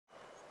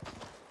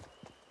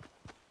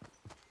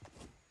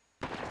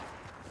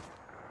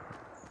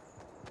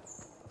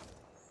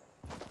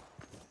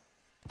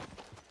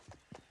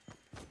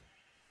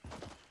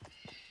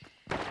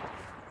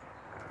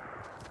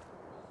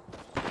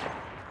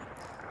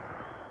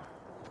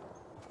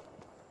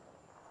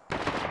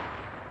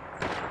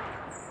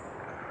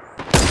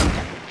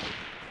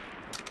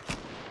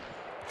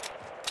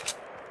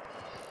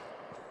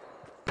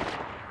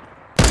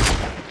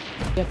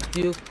you have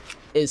to do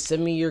is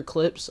send me your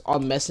clips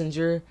on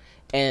Messenger,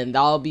 and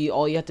that'll be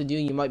all you have to do.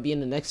 You might be in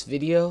the next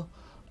video.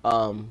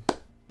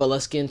 But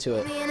let's get into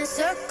it.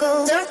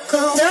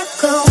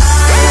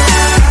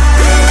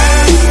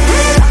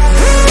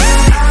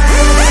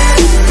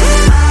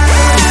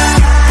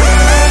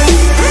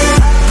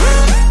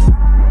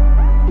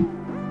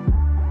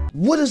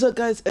 What is up,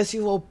 guys?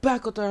 SEO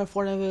back with our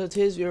Fortnite video.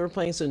 Today's we were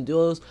playing some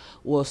duos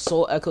with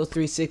Soul Echo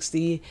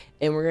 360,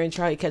 and we're gonna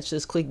try to catch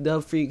this quick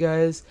dub for you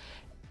guys.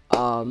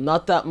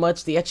 Not that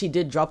much. They actually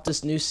did drop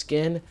this new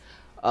skin.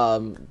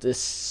 This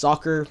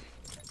soccer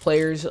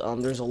players.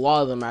 There's a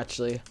lot of them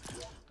actually.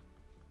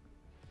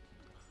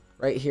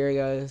 Right here,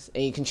 guys,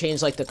 and you can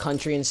change like the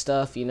country and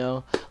stuff, you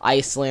know,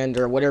 Iceland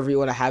or whatever you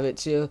want to have it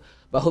to.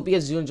 But I hope you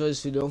guys do enjoy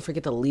this video. Don't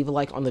forget to leave a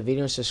like on the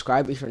video and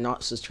subscribe if you're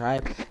not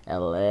subscribed.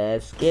 And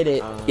let's get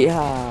it.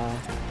 Yeah.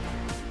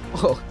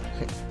 Oh.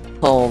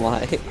 Oh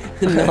my.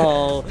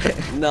 No.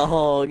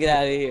 No. Get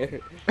out of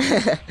here.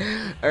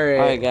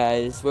 Alright,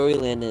 guys. Where are we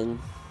landing?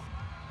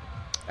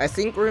 I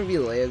think we're gonna be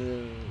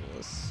landing.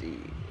 Let's see.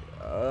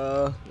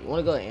 You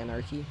wanna go to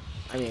Anarchy?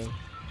 I mean.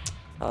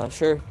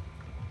 Sure.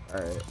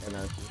 Alright,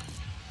 Anarchy.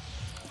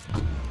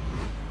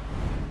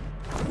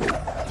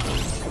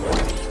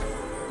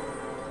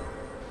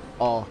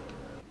 Oh,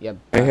 yeah.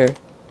 Right here.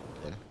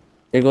 Yeah.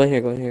 You're going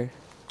here, going here.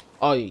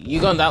 Oh, you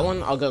go on that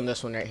one? I'll go on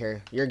this one right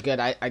here. You're good.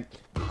 I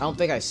don't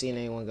think I've seen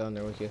anyone go in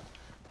there with you.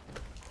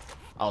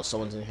 Oh,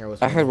 someone's in here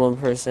with me. I heard one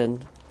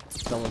person.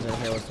 Someone's in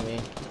here with me.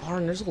 Oh,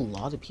 and there's a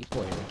lot of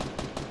people here.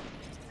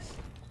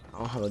 I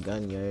don't have a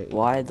gun yet.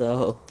 Why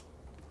though?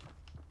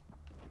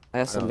 I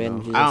have some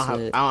bandages. I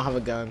don't have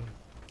a gun.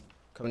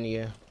 Coming to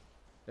you.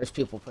 There's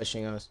people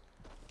pushing us.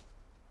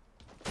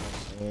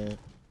 Yeah.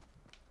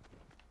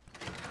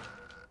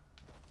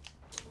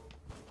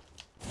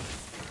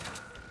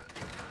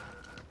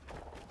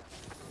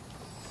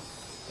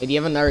 Hey, do you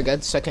have another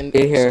gun? Second.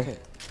 Here. Second.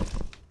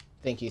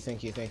 Thank you,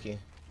 thank you, thank you.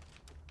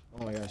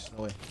 Oh my gosh,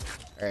 no way.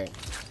 Alright.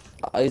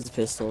 I'll use the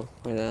pistol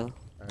right now.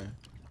 Alright.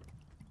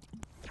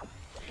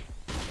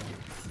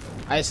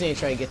 I just need to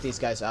try to get these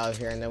guys out of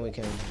here, and then we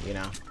can, you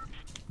know.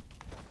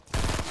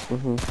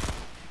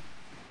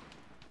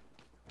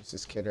 There's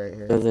this kid right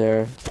here. They're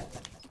there.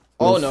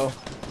 Oh no.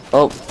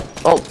 Oh.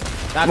 Oh.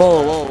 That's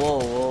whoa, whoa, whoa,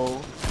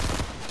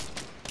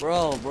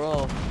 whoa.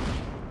 Bro.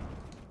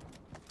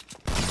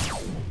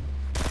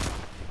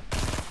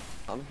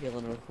 I'm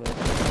healing real quick.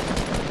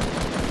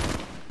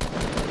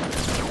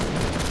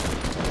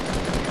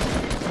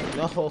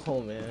 No,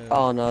 man.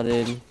 Oh no,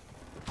 dude.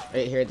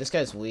 Right here, this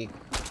guy's weak.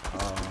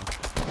 Wow,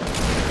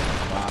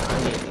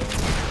 I need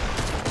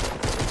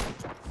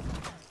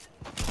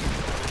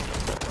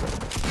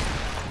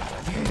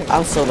you.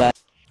 I'm so bad.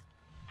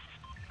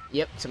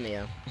 Yep,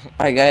 tomato.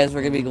 Alright, guys,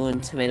 we're gonna be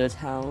going to Tomato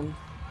Town.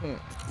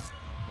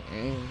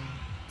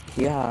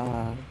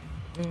 Yeah.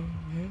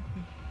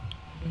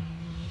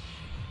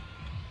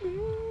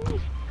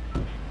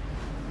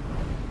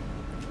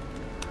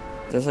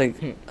 There's like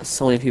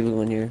so many people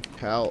going here.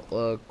 How?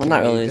 Well,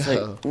 not really. It's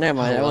like, never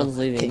mind. Everyone's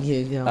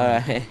leaving.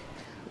 Alright,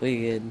 we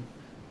good.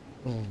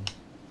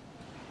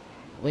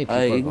 You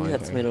can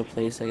get tomato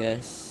place, I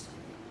guess.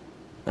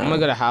 I'm gonna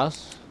go to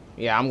house.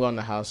 Yeah, I'm going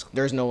to house.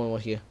 There's no one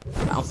with you.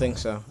 I don't think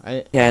so.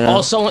 Yeah, I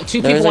know. Oh,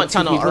 two people went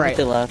tunnel. All right.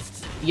 They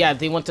left. Yeah,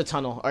 they went to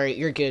tunnel. All right,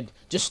 you're good.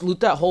 Just loot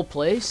that whole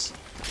place,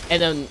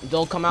 and then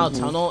they'll come out of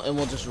tunnel, and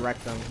we'll just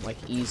wreck them like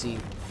easy.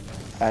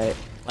 Alright.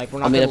 Like we're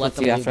not gonna let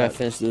them leave after I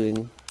finish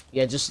looting.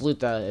 Yeah, just loot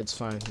that. It's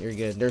fine. You're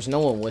good. There's no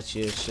one with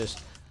you. It's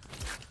just.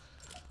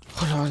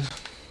 Hold on.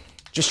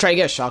 Just try to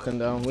get a shotgun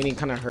though. We need to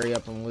kind of hurry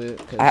up and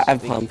loot. I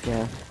have pump.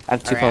 Yeah, I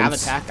have two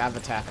pumps. I have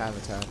attack.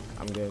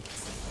 I'm good.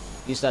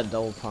 Use that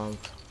double pump.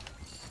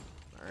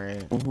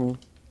 Alright.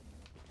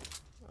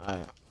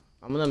 Alright.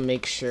 I'm gonna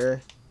make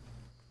sure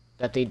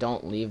that they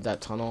don't leave that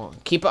tunnel.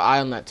 Keep an eye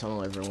on that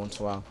tunnel every once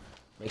in a while.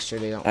 Make sure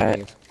they don't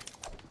leave.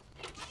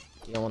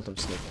 You don't want them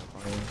sneaking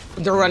up on you.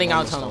 They're running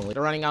out of tunnel.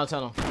 They're running out of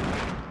tunnel.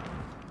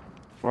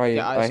 Where are you?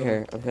 Yeah, right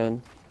here. I'm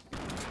coming.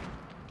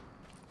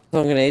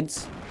 Throwing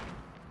grenades.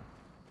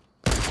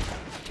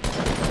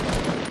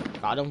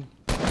 Got him.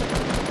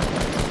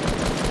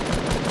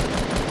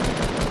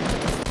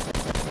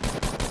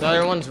 The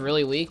other one's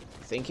really weak.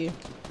 Thank you.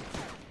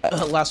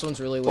 Last one's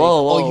really weak.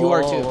 Whoa, you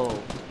are too.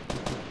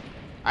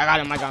 I got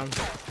him.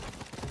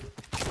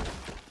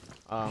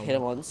 Hit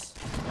him once.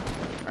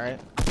 Alright.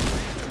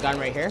 Got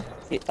him right here.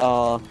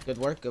 Good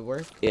work.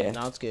 Yeah.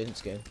 No, it's good.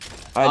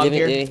 Alright,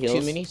 here,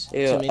 heals. 2 minis.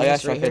 Yeah, 2 minis I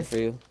got right here for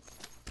you.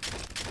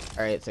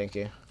 Alright, thank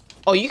you.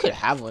 Oh, you could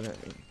have one.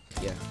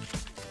 Yeah.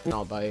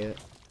 I'll buy it.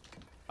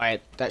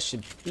 Alright, that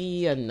should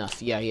be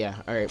enough. Yeah.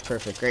 Alright,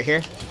 perfect. Right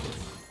here.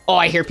 Oh,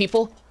 I hear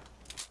people.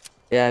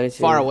 Yeah, me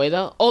too. Far away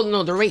though. Oh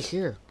no, they're right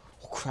here.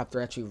 Oh crap,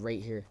 they're actually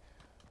right here.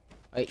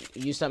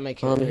 Use that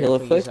make it.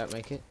 Use that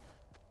make it.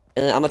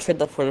 And then I'm gonna trade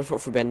that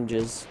for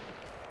bandages.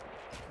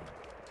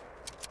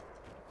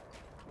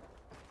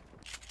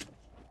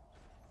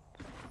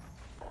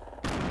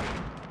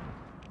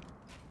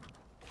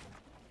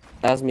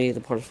 That was me, the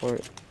porta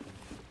fort.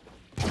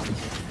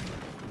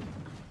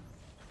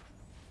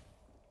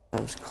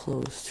 that was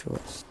close to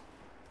us.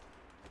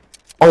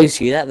 Oh, you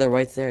see that? They're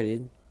right there,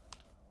 dude.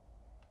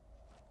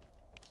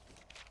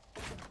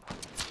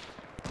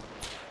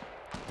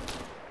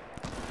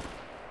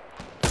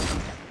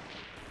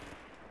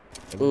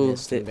 Ooh,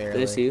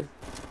 they see you.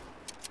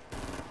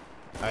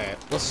 Alright,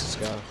 let's just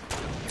go.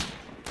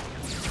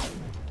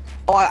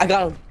 Oh, I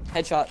got him.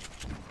 Headshot.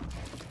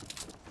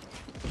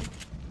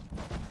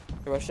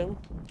 Russian.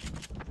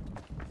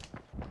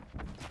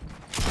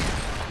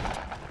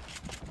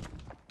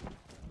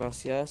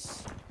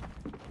 Gracias.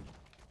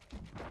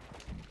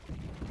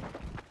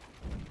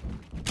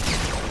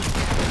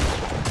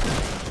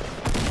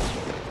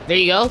 There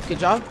you go. Good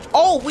job.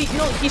 Oh, wait,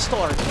 no, he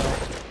stole our kill.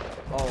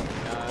 Oh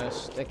my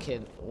gosh, that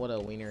kid, what a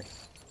wiener.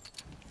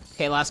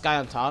 Okay, last guy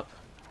on top.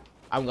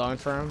 I'm going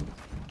for him.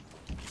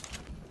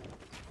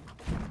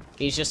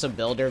 He's just a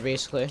builder,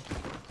 basically.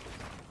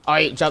 Oh,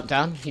 he jumped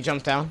down. He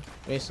jumped down.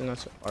 Mason,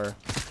 that's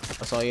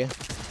all you.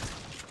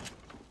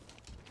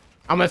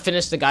 I'm gonna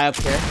finish the guy up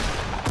here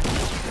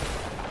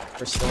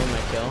for stealing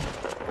my kill.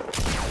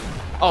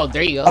 Oh,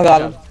 there you go. I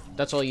got him.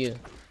 That's all you.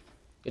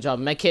 Good job.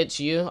 Medkit's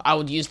you. I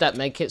would use that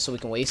medkit so we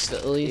can waste it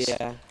at least.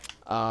 Yeah.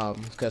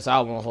 Because I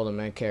won't hold a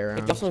medkit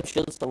around. There's some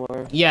shields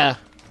somewhere. Yeah.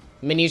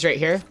 Minis right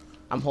here.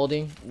 I'm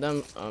holding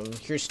them.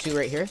 Here's 2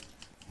 right here.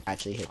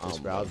 Actually hit this,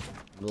 bro. I'll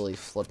really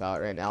flip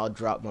out right now. I'll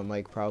drop my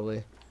mic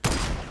probably.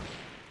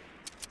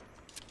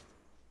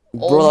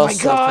 Bro, oh my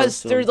gosh,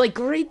 they're like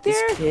right there.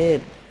 This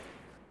kid.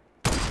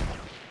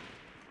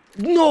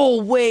 No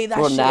way, that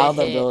shit now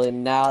they're hit.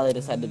 building. Now they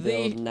decide to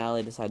build. Now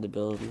they decide to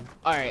build.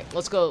 All right,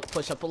 let's go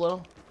push up a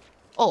little.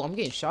 Oh, I'm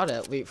getting shot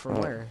at. Wait,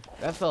 from where?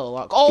 That felt a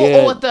lot. Oh,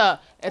 yeah. Oh,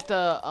 at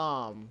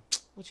the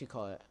what you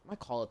call it? My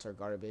call-outs are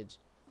garbage.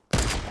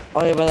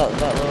 Oh yeah, but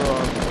that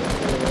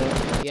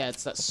little. Yeah,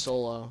 it's that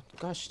solo.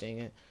 Gosh dang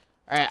it.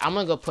 All right, I'm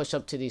gonna go push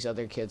up to these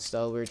other kids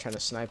though. We were trying to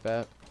snipe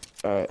at.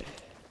 All right.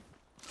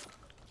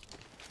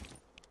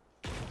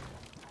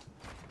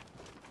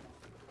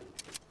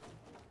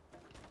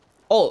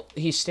 Oh,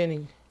 he's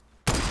standing.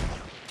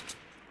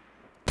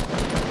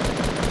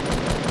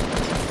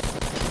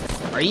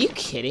 Are you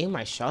kidding?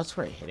 My shots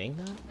weren't hitting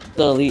that?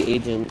 The elite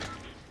agent.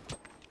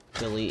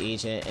 The elite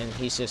agent, and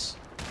he's just...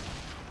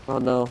 Oh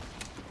no.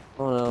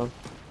 Oh no.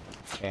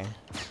 Okay.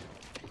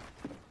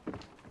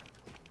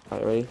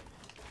 Alright, ready?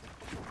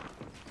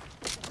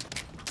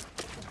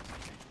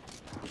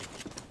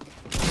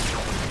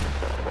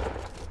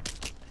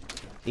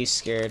 He's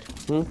scared.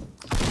 Hmm?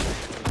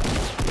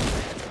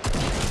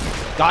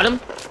 Got him.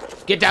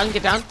 Get down,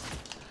 get down.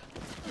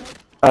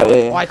 Alright, yeah,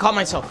 yeah. Oh, I caught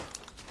myself.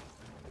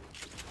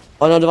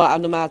 Oh no,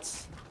 I'm the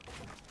mats.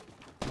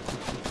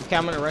 Okay,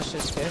 I'm gonna rush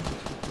this kid.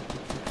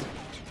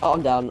 Oh,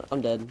 I'm down.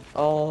 I'm dead.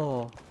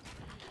 Oh.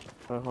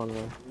 Alright, hold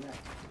on.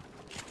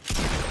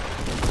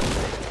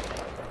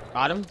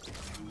 Got him.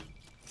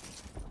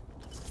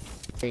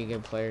 Very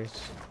good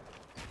players.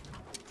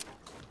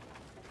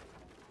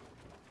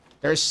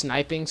 They're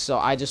sniping, so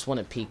I just want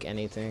to peek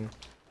anything.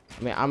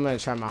 I mean, I'm gonna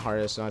try my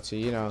hardest not to,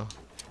 you know.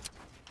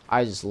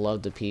 I just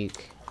love to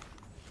peek.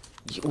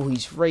 Oh,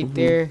 he's right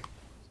there.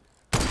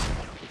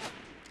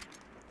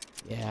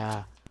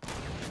 Yeah.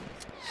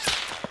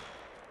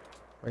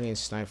 We're getting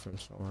sniped from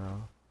somewhere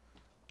else.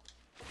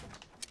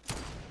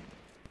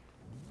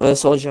 There's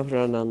someone jumping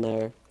around down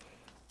there.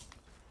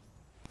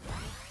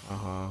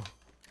 Uh-huh.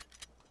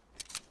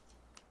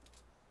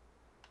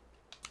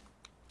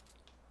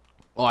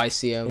 Oh, I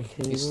see him.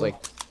 He's like...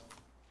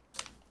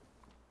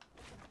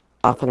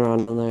 Hopping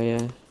around down there,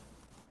 yeah.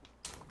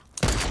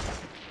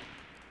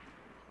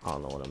 I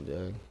don't know what I'm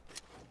doing.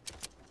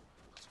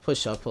 Let's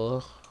push up a little.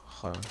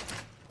 Hold on.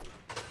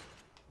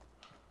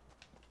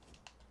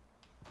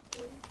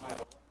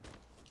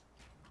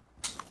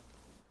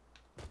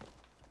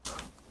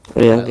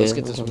 Oh, yeah, Alright, let's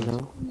get this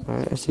one.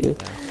 Alright, I see you.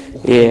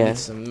 Yeah. Yeah.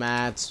 Some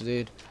mats,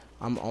 dude.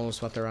 I'm almost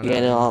about to run Yeah,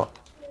 out. no.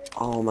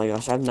 Oh my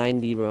gosh, I have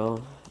 90,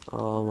 bro.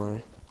 Oh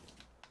my.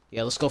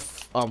 Yeah, let's go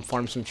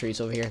farm some trees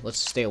over here. Let's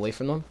stay away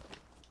from them.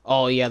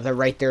 Oh yeah, they're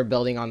right there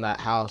building on that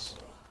house.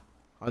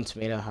 On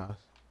Tomato House.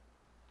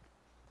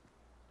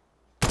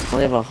 I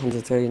only have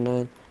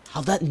 139.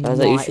 How'd that not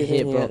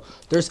hit, bro? Yet?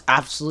 There's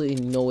absolutely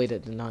no way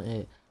that did not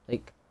hit.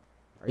 Like,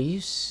 are you...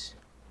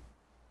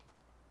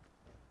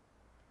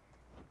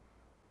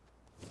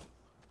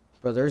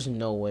 Bro, there's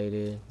no way,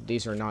 dude.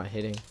 These are not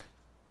hitting.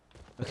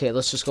 Okay,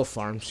 let's just go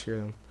farm. Screw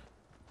them.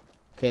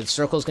 Okay, the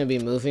circle's gonna be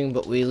moving,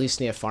 but we at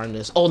least need to farm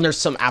this. Oh, and there's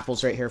some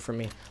apples right here for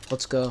me.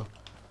 Let's go.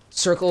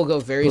 Circle will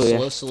go very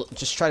slow, so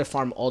just try to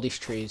farm all these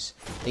trees.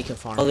 They can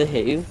farm. Oh, they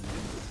hit you?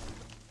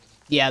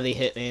 Yeah, they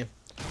hit me.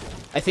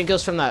 I think it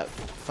was from that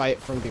fight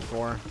from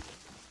before.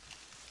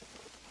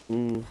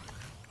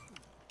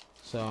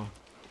 So,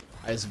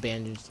 I just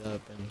bandaged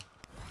up and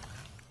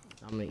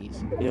I'm gonna eat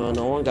some. You know,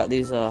 no one got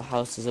these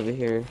houses over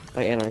here.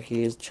 Like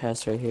Anarchy's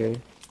chest right here.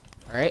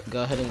 Alright,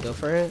 go ahead and go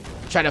for it.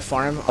 Try to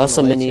farm. Oh,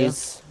 some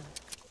minis. Too.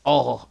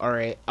 Oh,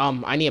 alright.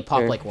 I need to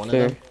pop like one of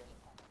them.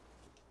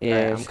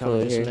 Yeah, right, I'm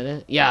coming just a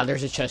minute. Yeah,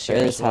 there's a chest here.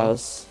 In this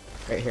house.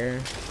 Right here.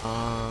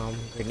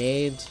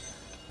 Grenades.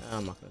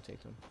 I'm not gonna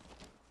take them.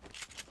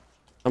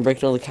 I'm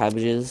breaking all the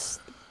cabbages.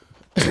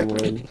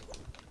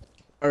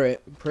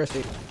 Alright,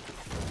 perfect.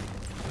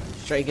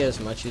 Try to get as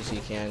much as you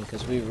can,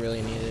 because we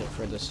really need it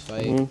for this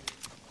fight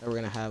that we're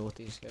gonna have with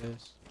these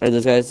guys. Alright,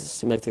 those guys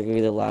seem like they're gonna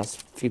be the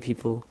last few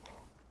people.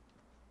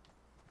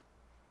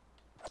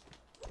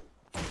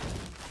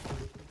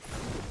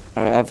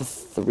 Alright, I have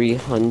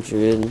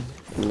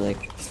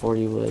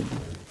 340 wood.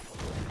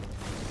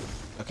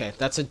 Okay,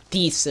 that's a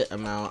decent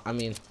amount. I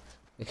mean,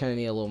 we kind of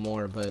need a little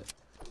more, but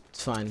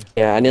it's fine.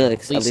 Yeah, I need like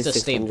at least to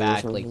stay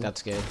back. Like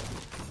that's good.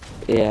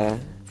 Yeah.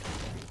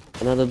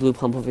 Another blue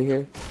pump over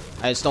here.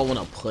 I just don't want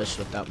to push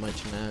with that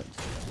much map.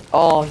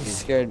 Oh, he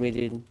scared me,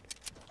 dude.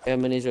 Yeah,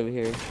 minis over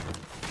here.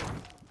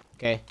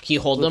 Okay, can you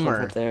hold blue them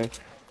or? Up there.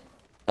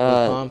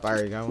 Pump. I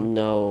already got one.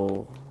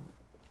 No.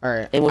 All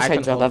right. And we'll try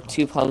to drop up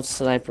 2 pumps,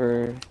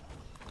 sniper.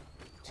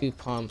 2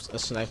 pumps, a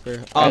sniper.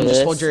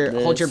 Just hold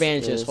your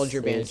bandages. Hold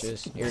your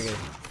bandages. Here we go.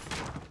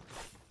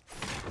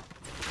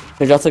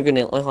 We dropped a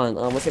grenade. Hold on.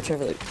 What's your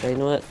traffic? You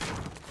know what?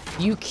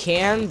 You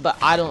can, but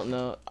I don't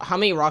know. How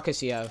many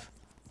rockets do you have?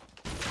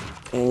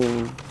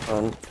 8.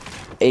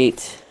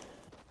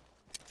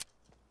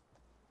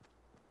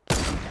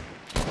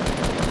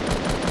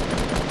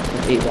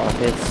 Eight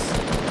rockets.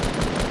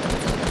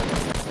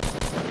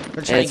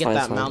 We're trying to get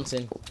that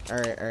mountain.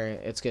 Alright,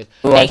 it's good.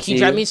 Ooh, hey, can you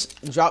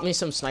drop me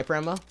some sniper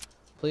ammo,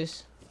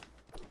 please?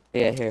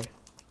 Yeah, here.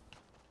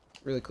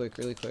 Really quick.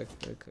 Keep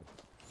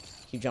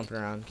jumping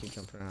around.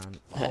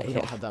 Oh, we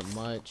don't have that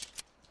much.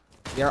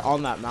 They're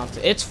on that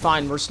mountain. It's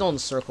fine. We're still in the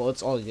circle.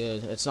 It's all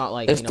good. It's not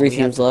like there's 3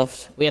 teams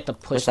left. We have to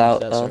push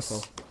without that us.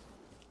 circle.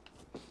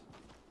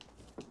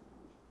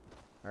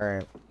 All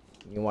right,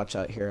 you watch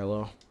out here a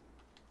little.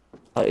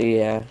 Oh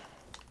yeah.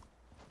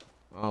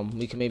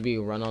 We can maybe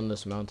run on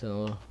this mountain a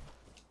little,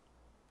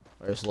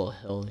 or this little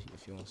hill,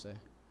 if you want to say.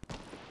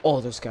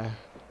 Oh, this guy.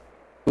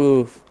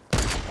 Oof.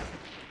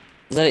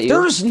 Is that you?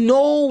 There's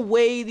no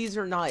way these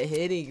are not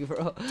hitting,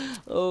 bro.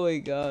 Oh my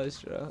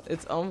gosh, bro.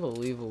 It's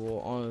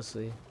unbelievable,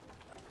 honestly.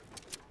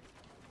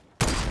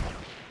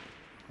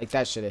 Like,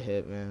 that should have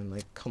hit, man.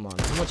 Like, come on.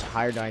 How much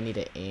higher do I need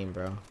to aim,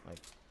 bro? Like,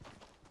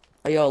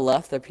 are y'all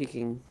left? They're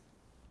peeking.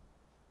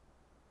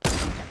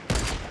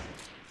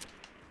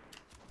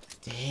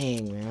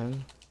 dang,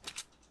 man.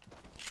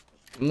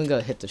 I'm gonna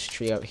go hit this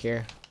tree up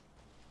here.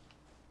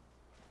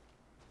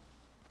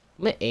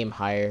 I'm gonna aim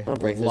higher. I'll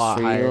break this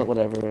tree. Higher.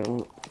 Whatever.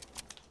 I'm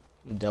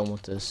done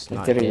with this.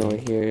 I'm getting over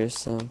here,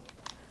 so.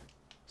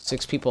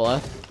 6 people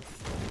left.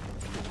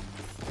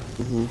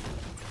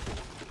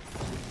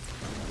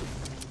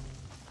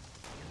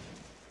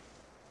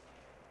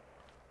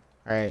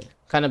 Alright,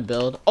 kind of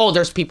build. Oh,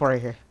 there's people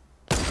right here.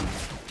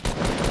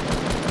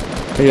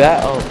 Where you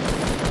at? Oh.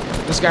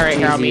 This guy right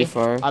here on me.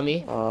 On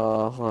me.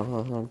 Hold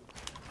on.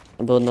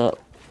 I'm building up.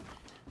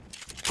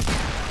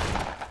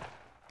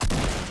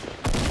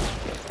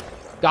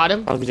 Got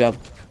him. Oh, good job.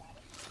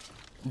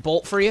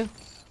 Bolt for you.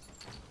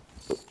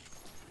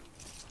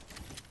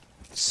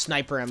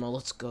 Sniper ammo,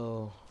 let's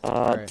go.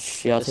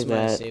 Right. Yeah, I'll take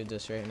that. Save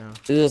this right now.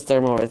 There's a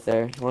thermal right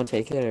there. You want to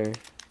take it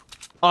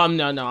or?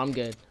 No, I'm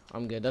good.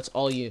 That's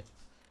all you.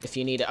 If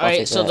you need it.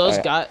 Alright, so those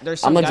guys, there's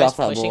some guys guys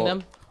pushing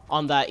them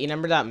on that. You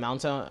remember that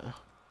mountain?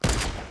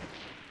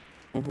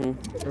 Remember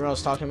what I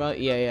was talking about?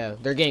 Yeah.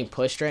 They're getting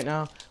pushed right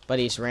now by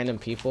these random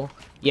people.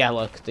 Yeah,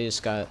 look, they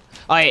just got.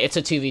 Alright, it's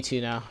a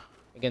 2v2 now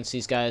against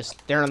these guys.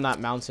 They're on that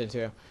mountain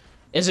too.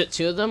 Is it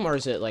 2 of them or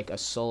is it like a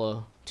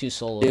solo? 2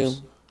 solos?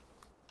 2.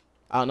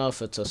 I don't know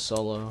if it's a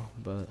solo,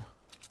 but.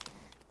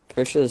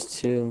 Pretty sure there's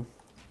 2.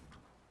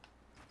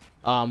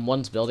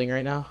 One's building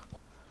right now.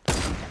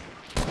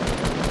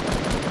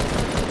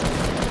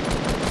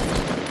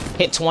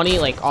 Hit 20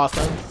 like off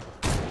them.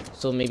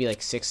 So maybe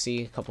like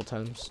 60 a couple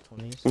times,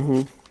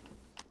 20s.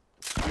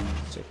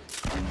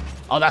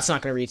 Oh, that's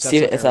not gonna reach. See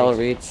if that will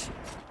reach.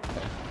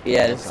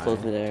 Yeah, it's close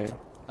to there.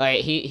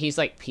 Alright, he's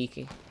like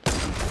peeking.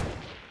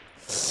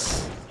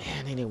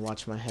 Man, I need to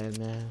watch my head,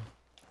 man.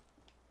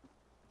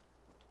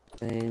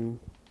 Same.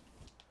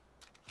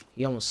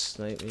 He almost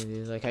sniped me,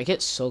 dude. Like, I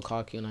get so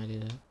cocky when I do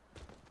that.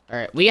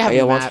 Alright, we have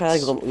maps.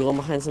 maps. We're going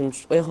behind some.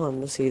 Wait, hold on.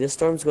 Let's see. The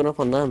storm's going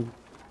up on them.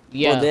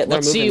 Yeah, well,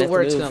 let's see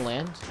where it's gonna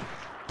land.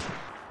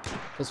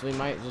 Because we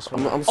might just.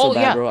 I'm so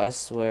bad, bro. I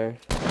swear.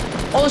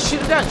 Oh, shoot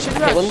it down! Shoot it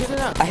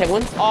down! I hit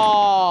one.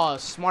 Oh,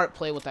 smart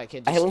play what that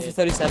kid just did. I hit one for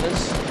 37.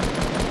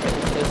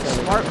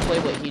 Smart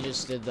play what he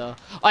just did, though.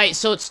 Alright,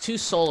 so it's 2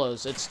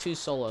 solos.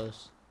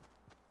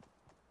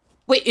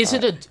 Wait, is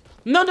it a...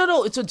 No,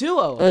 it's a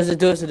duo. Oh, it's a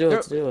duo,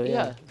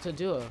 yeah. It's a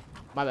duo.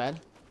 My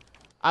bad.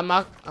 I'm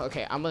not...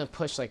 Okay, I'm gonna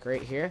push, like,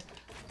 right here.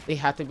 They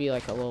have to be,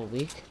 like, a little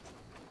weak.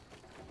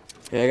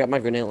 Yeah, I got my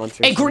grenade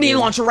launcher. Hey, grenade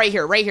launcher right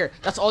here.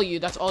 That's all you.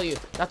 Hey,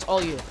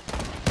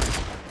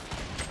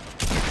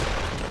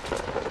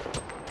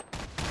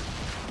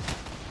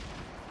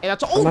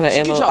 that's all. I'm out of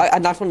ammo. I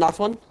knocked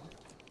one.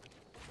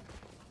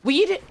 We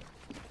eat it.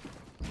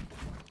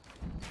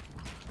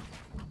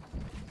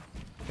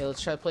 Okay,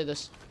 let's try to play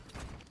this.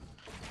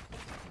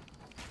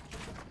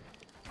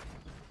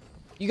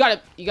 You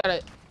got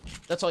it.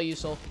 That's all you,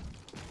 Soul.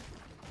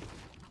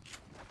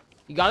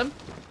 You got him?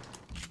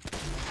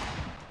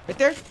 Right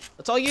there?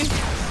 That's all you?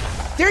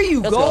 There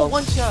you Let's go. go.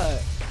 One shot.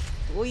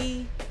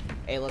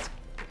 Hey,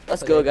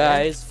 let's go,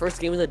 guys. First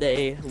game of the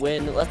day.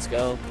 Win. Let's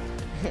go.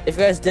 If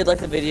you guys did like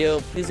the video,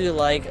 please do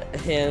like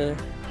and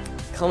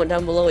comment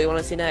down below what you want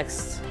to see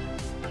next.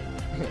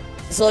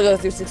 So I go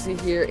 360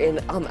 here, and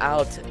I'm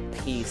out.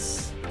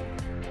 Peace.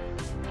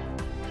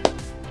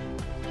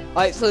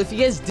 Alright, so if you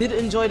guys did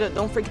enjoy it,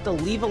 don't forget to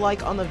leave a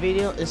like on the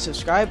video and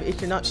subscribe if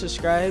you're not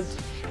subscribed.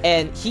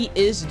 And he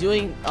is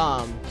doing,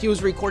 he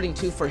was recording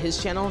too for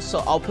his channel, so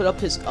I'll put up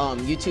his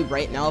YouTube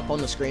right now up on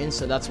the screen,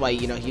 so that's why,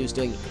 you know, he was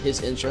doing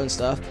his intro and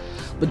stuff.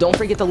 But don't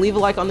forget to leave a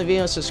like on the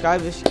video and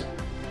subscribe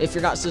if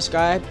you're not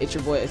subscribed. It's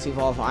your boy, It's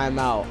Evolve. I'm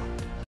out.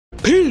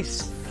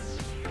 Peace!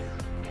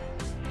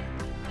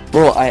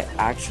 Bro, I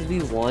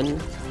actually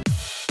won